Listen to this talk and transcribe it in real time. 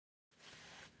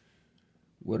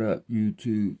What up,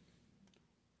 YouTube?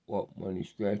 Walk Money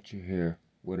Scratcher here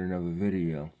with another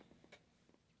video.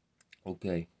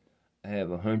 Okay, I have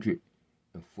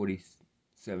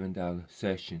 $147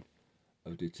 session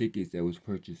of the tickets that was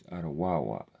purchased out of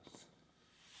Wawas.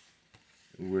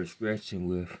 And we're scratching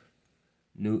with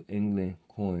New England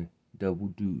coin double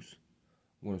deuce.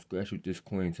 I'm gonna scratch with this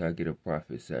coin until I get a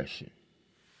profit session.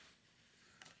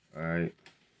 Alright.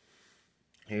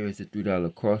 Here is the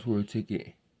 $3 crossword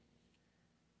ticket.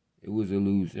 It was a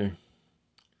loser.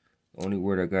 The only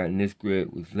word I got in this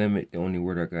grid was limit. The only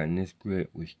word I got in this grid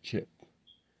was chip.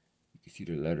 You can see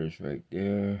the letters right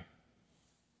there.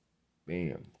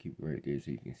 Bam. Keep it right there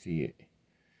so you can see it.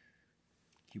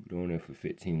 Keep it on there for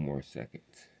 15 more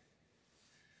seconds.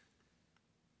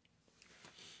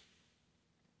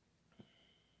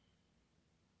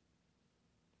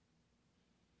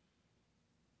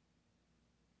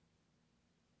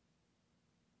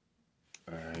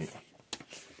 Alright.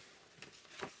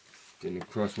 Then the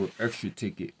crossword extra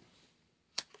ticket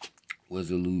was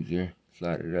a loser.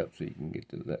 Slide it up so you can get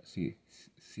the see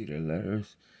the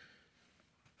letters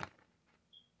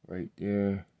right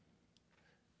there.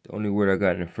 The only word I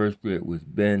got in the first grid was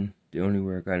Ben. The only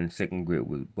word I got in the second grid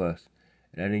was bust.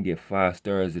 And I didn't get 5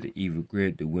 stars of the even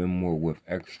grid to win more with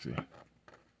extra.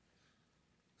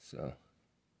 So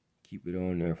keep it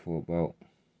on there for about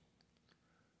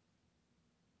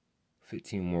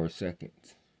 15 more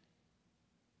seconds.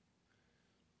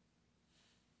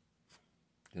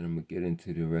 Then I'm going to get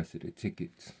into the rest of the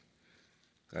tickets.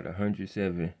 Got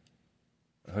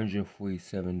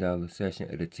 $147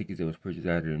 session of the tickets that was purchased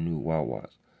out of the new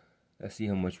Wawas. Let's see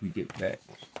how much we get back.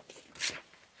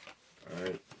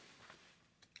 Alright.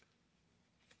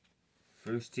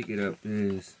 First ticket up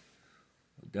is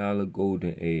 $1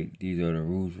 golden egg. These are the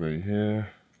rules right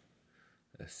here.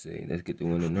 Let's see. Let's get the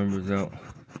winner numbers out.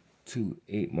 2,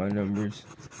 8, my numbers.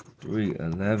 3,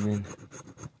 11.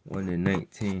 1 and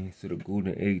 19. So the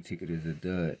golden egg ticket is a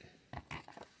dud.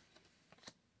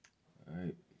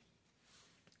 Alright.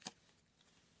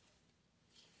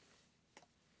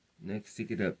 Next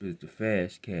ticket up is the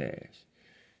fast cash.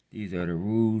 These are the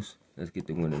rules. Let's get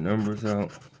the winner numbers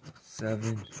out.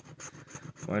 7.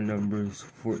 My numbers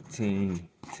 14,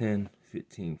 10,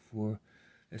 15, 4.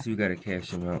 Let's see, we gotta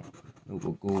cash them out.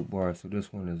 Local gold bar, so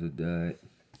this one is a dud.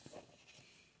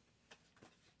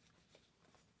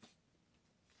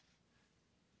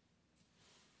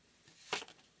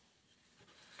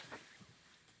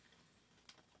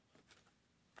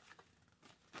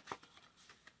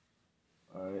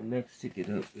 Alright, next ticket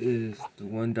up is the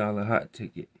 $1 hot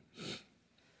ticket.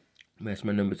 Match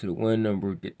my number to the win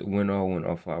number, get the win all, win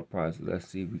off our prize. Let's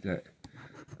see if we got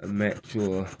a match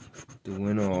or the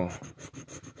win all.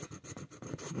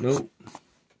 Nope.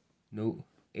 Nope.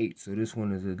 8, so this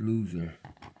one is a loser.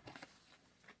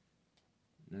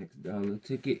 Next dollar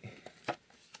ticket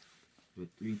for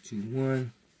 3, 2,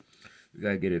 1. We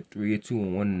gotta get a 3 or 2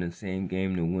 and 1 in the same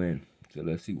game to win. So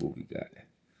let's see what we got.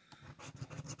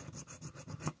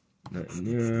 Nothing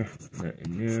there,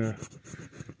 nothing there,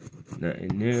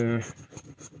 nothing there,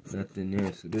 nothing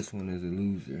there. So this one is a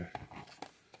loser.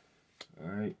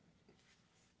 Alright.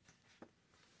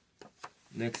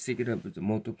 Next ticket up is the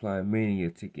Multiply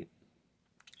Mania ticket.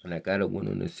 And I got a win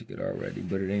on this ticket already,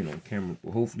 but it ain't on camera.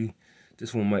 But hopefully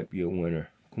this one might be a winner.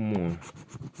 Come on.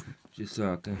 Just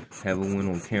so I can have a win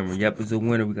on camera. Yep, it's a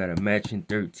winner. We got a match in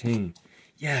 13.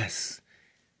 Yes!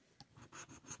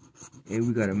 And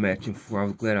we got a match in 4. I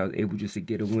was glad I was able just to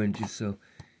get a win, just so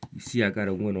you see I got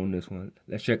a win on this one.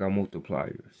 Let's check our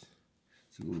multipliers.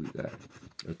 See what we got.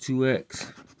 A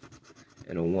 2x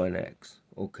and a 1x.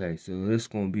 Okay, so this is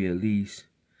gonna be at least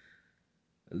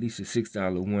a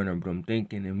 $6 winner, but I'm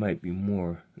thinking it might be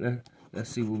more.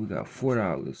 Let's see what we got.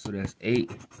 $4. So that's 8.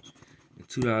 And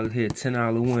 $2 here,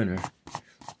 $10 winner.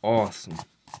 Awesome.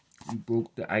 We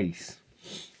broke the ice.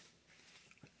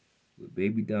 With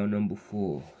baby down number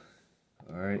 4.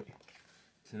 Alright,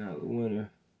 $10 winner.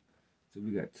 So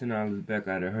we got $10 back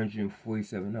out of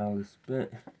 $147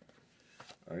 spent.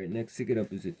 Alright, next ticket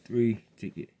up is a 3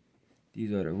 ticket.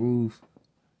 These are the rules.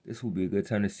 This will be a good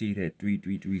time to see that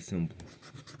 333 symbol.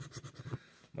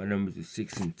 My numbers are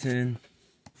 6 and 10.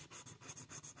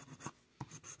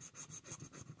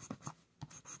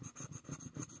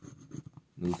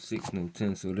 No 6, no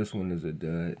 10, so this one is a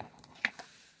dud.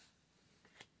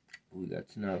 We got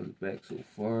 $10 back so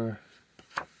far.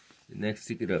 The next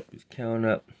ticket up is count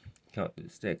up. Count the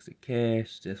stacks of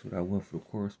cash. That's what I went for, the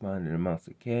corresponding amounts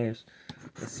of cash.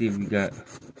 Let's see if we got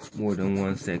more than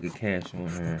 1 stack of cash on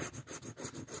here.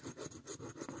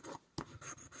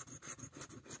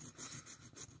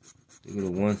 Look at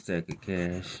the 1 stack of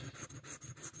cash.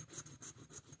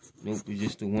 Nope, it's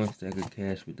just the one stack of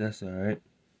cash, but that's alright.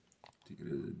 Take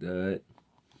it as a dud.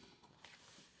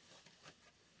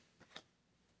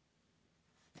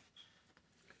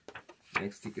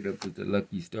 Next ticket up is the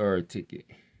Lucky Star ticket.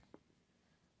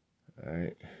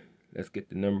 Alright, let's get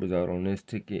the numbers out on this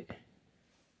ticket.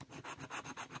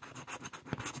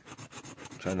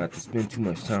 Try not to spend too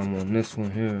much time on this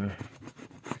one here.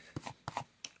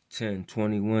 10,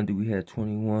 21. Do we have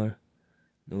 21?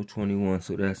 No 21,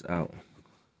 so that's out.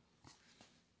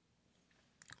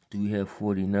 Do we have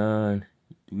 49?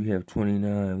 Do we have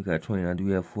 29? We got 29. Do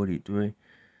we have 43?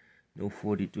 No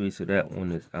 43, so that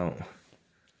one is out.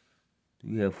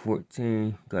 Do we have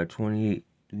 14? Got 28.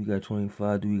 Do we got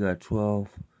 25? Do we got 12?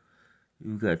 Do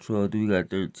we got 12? Do we got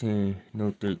 13?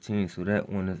 No 13, so that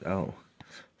one is out.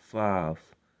 5.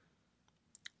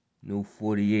 No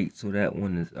 48, so that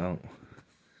one is out.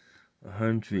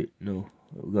 100. No.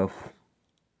 We got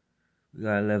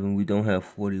 11. We don't have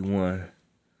 41.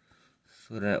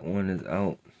 So that one is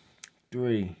out.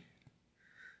 3.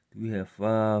 Do we have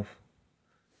 5?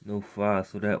 No 5,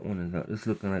 so that one is out. It's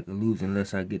looking like a lose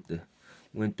unless I get the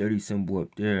win 30 symbol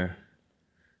up there.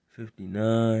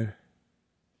 59.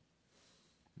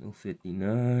 No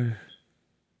 59.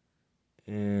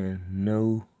 And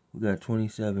no, we got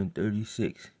 27,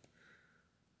 36.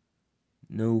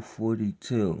 No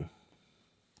 42.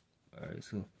 Alright,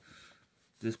 so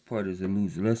this part is a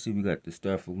loser. Let's see, we got the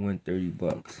star for win 30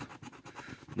 bucks.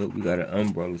 Nope, we got an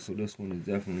umbrella, so this one is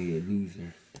definitely a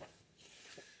loser.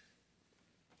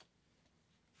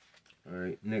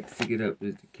 Alright, next ticket up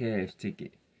is the cash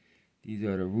ticket. These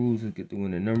are the rules. Let's get the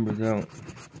winning numbers out.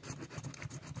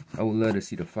 I would love to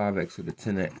see the 5x or the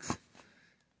 10x.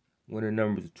 Winning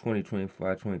numbers are 20,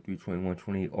 25, 23, 21,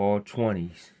 28, all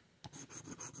 20s.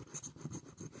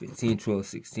 15, 12,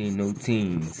 16, no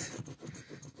teens.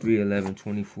 3, 11,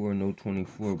 24, no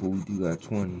 24, but we do got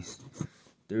 20s.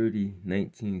 30,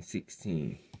 19,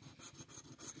 16.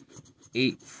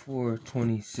 8, 4,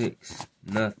 26,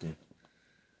 nothing.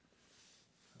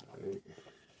 Alright.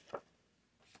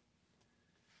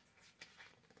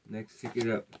 Next ticket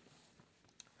up.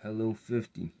 Hello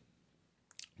 50.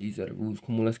 These are the rules.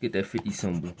 Come on, let's get that 50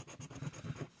 symbol.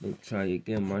 Let's try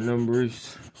again. My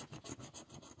numbers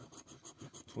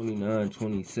 29,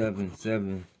 27,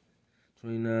 7.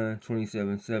 29,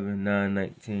 27, 7, 9,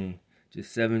 19.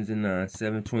 Just 7s and 9.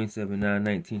 7, 27, 9,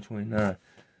 19, 29.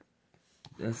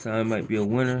 That sign might be a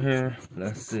winner here.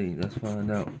 Let's see. Let's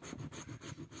find out.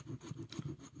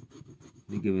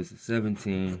 They give us a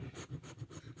 17.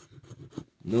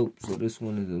 Nope. So this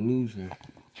one is a loser.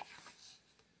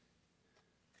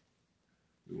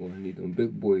 We're gonna need them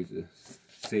big boys to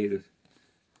say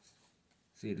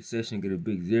the session get a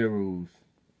big zeros.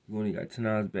 We only got 10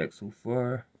 hours back so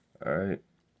far. Alright.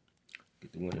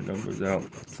 Get the winning numbers out.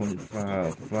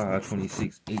 25, 5,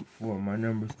 26, 8, 4. My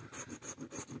numbers.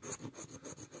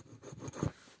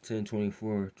 10,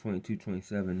 24, 22,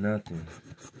 27, nothing.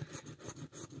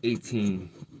 18,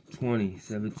 20,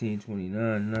 17,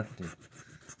 29, nothing.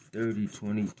 30,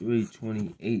 23,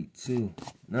 28, 2,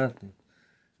 nothing.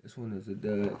 This one is a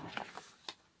dud.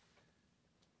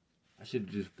 I should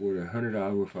have just bought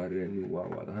 $100 worth out of that new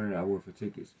Wawa, the $100 worth of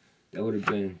tickets. That would have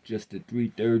been just the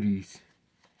 3 30s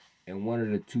and one of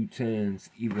the 2 10s,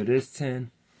 either this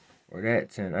 10 or that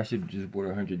 10. I should have just bought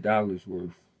 $100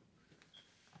 worth.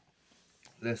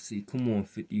 Let's see, come on,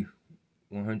 50,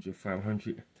 100,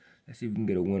 500. Let's see if we can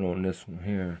get a win on this one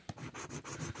here.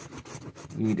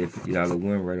 We need that $50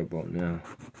 win right about now.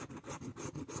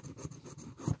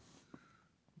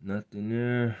 Nothing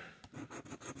there.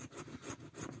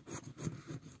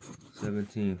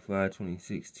 17, 5,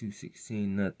 26, 2,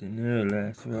 16, nothing there.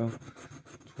 Last row.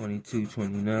 22,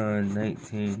 29,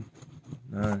 19,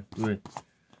 9, 3.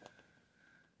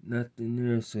 Nothing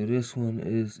there. So this one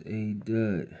is a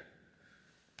dud.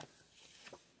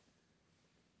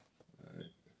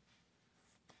 Alright.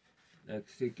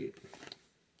 Next ticket.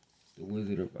 The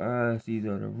Wizard of Oz. These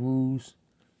are the rules.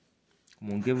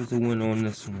 Come on, give us a win on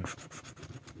this one.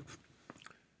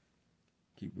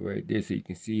 Keep it right there so you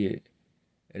can see it.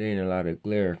 It ain't a lot of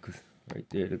glare, cause right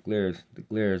there, the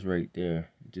glare is right there.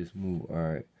 Just move.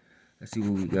 Alright. Let's see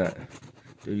what we got.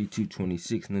 32,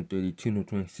 26, no 32, no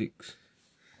 26.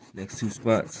 Next 2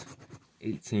 spots.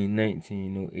 18,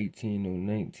 19, no 18, no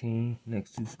 19.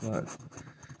 Next 2 spots.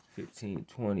 15,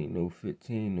 20, no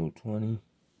 15, no 20.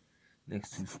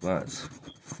 Next 2 spots.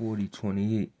 40,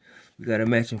 28. We got a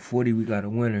match in 40, we got a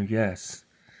winner, yes.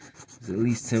 It's at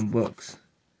least 10 bucks.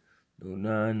 No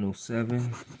 9, no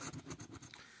 7.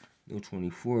 No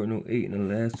 24, no 8 in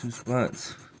the last 2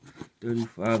 spots.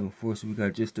 35 and 4, so we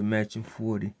got just a match in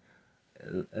 40.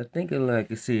 I think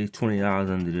it says $20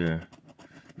 under there.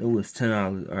 No, it's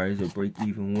 $10. Alright, it's a break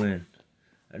even win.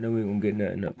 I know we ain't gonna get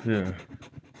nothing up here.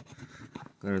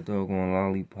 Got a doggone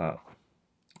lollipop.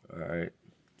 Alright,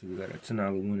 so we got a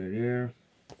 $10 winner there.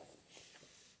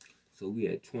 So we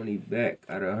had 20 back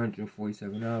out of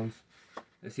 $147.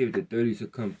 Let's see if the 30s will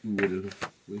come through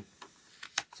with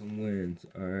some wins.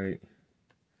 Alright,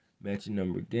 matching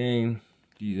number game.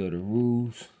 These are the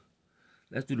rules.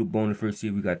 Let's do the bonus first, see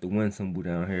if we got the win symbol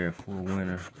down here for a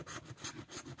winner.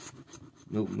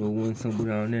 Nope, no win symbol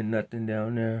down there, nothing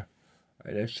down there.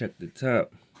 Alright, let's check the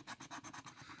top.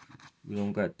 We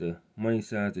don't got the money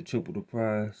signs to triple the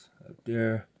prize up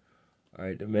there.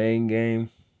 Alright, the main game.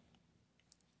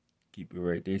 Keep it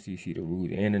right there so you see the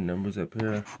rules and the numbers up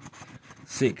here.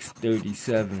 6,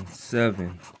 37,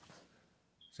 7,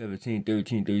 17,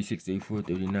 13, 36, 34,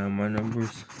 39, my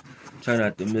numbers. Try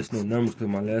not to miss no numbers because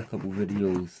my last couple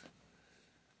videos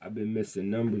I've been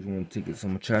missing numbers on tickets, so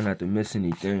I'm gonna try not to miss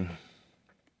anything.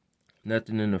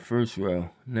 Nothing in the first row.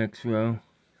 Next row.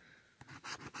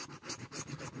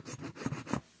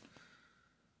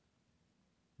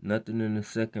 Nothing in the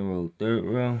second row. Third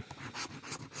row.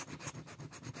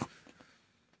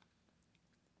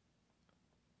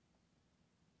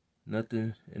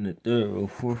 Nothing in the third row.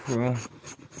 Fourth row.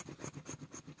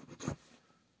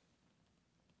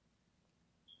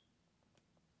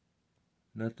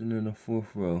 Nothing in the fourth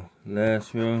row.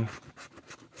 Last row.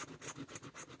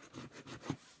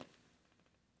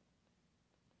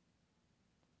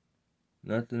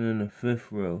 Nothing in the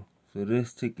fifth row. So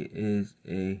this ticket is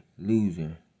a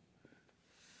loser.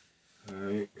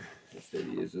 Alright, this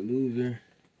 30 is a loser.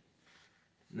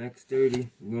 Next 30,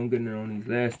 we're gonna get it on these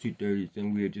last two 30s,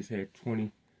 then we just had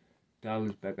 $20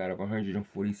 back out of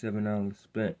 $147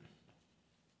 spent.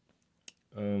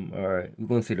 Alright, we're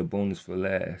gonna say the bonus for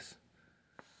last.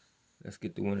 Let's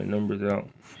get the winner numbers out.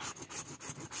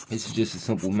 This is just a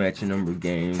simple matching number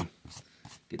game.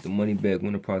 Get the money back,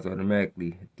 win the prize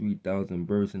automatically. 3,000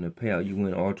 bursts in the payout. You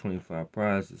win all 25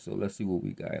 prizes. So let's see what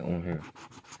we got on here.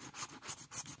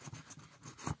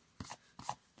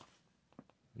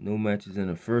 No matches in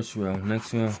the first round.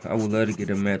 Next round, I would love to get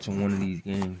a match on one of these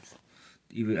games.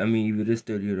 Either this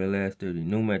 30 or the last 30.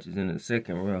 No matches in the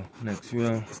second round. Next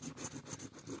round.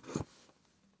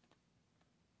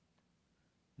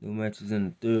 No matches in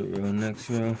the third round. Next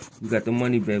round. We got the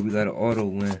money back. We got an auto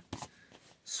win.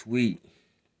 Sweet.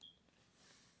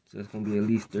 So it's going to be at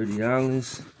least $30.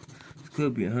 This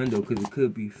could be $100 because it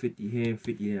could be 50 here and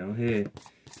 50 down here.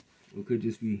 Or it could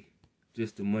just be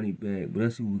just the money back. But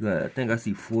let's see what we got. I think I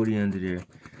see 40 under there.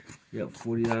 Yep,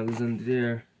 $40 under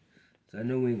there. So I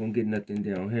know we ain't going to get nothing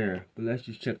down here. But let's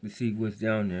just check to see what's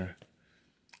down there.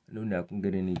 I know we're not going to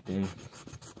get anything.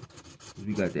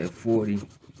 We got that 40.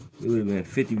 It would have been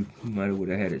 50. We might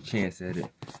have had a chance at it.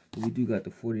 But we do got the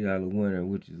 $40 winner,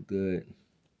 which is good.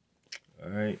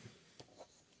 Alright.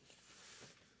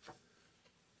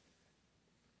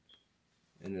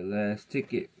 And the last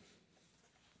ticket.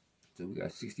 So we got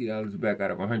 $60 back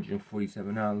out of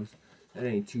 $147. That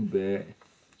ain't too bad.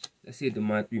 Let's see if the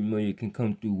My 3 Million can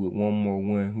come through with one more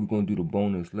win. We're going to do the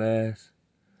bonus last.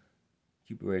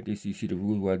 Keep it right there so you see the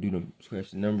rules while I do the scratch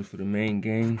the numbers for the main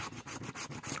game.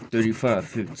 35,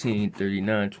 15,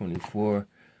 39, 24,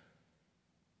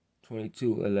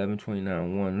 22, 11,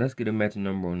 29, 1. Let's get a matching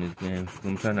number on this game.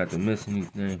 I'm trying not to miss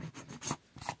anything.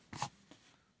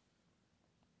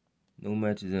 No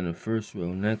matches in the first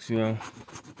row. Next row.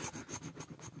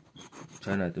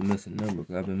 Try not to miss a number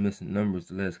because I've been missing numbers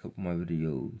the last couple of my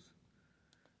videos.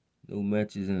 No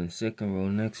matches in the second row.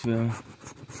 Next row.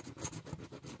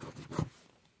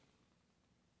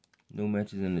 No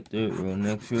matches in the third row.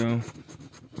 Next row.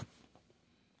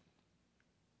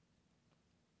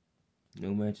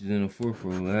 No matches in the fourth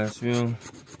row. Last row.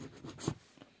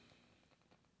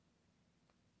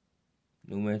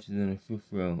 No matches in the fifth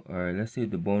row. Alright, let's see if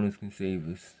the bonus can save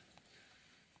us.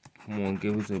 Come on,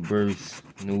 give us a burst.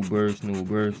 No burst, no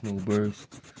burst, no burst.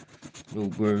 No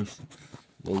burst,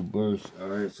 no burst.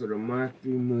 Alright, so the My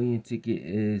 3 Million ticket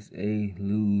is a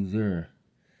loser.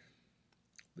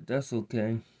 But that's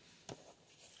okay.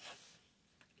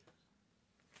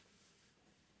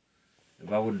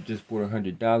 If I would have just bought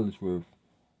 $100 worth,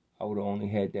 I would have only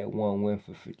had that one win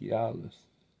for $50.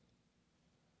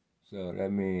 So that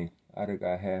means I'd have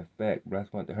got half back. But I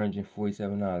spent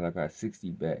 $147. I got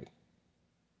 60 back.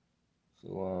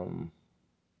 So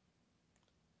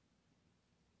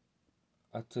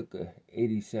I took a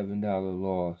 $87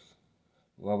 loss.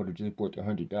 Well, I would have just bought the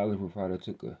 $100 worth. I'd have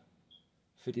took a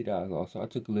 $50 loss. So I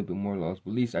took a little bit more loss.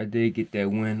 But at least I did get that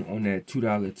win on that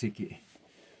 $2 ticket.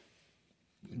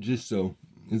 Just so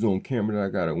it's on camera that I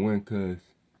gotta win, because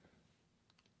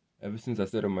ever since I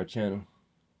started my channel,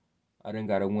 I done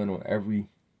gotta win on every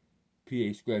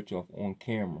PA scratch off on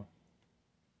camera.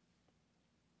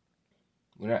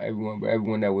 Well, not everyone, but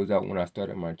everyone that was out when I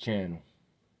started my channel.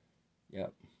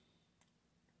 Yep.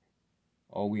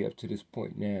 All we up to this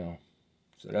point now.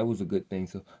 So that was a good thing.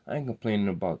 So I ain't complaining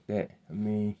about that. I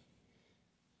mean,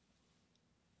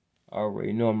 I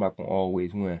already know I'm not gonna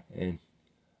always win. And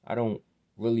I don't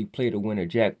really play to win a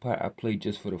jackpot. I play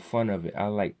just for the fun of it. I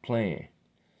like playing.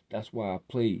 That's why I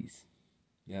plays.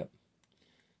 Yep.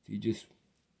 So you just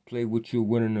play what you're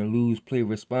winning or lose. Play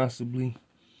responsibly.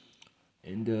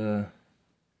 And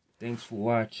thanks for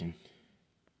watching.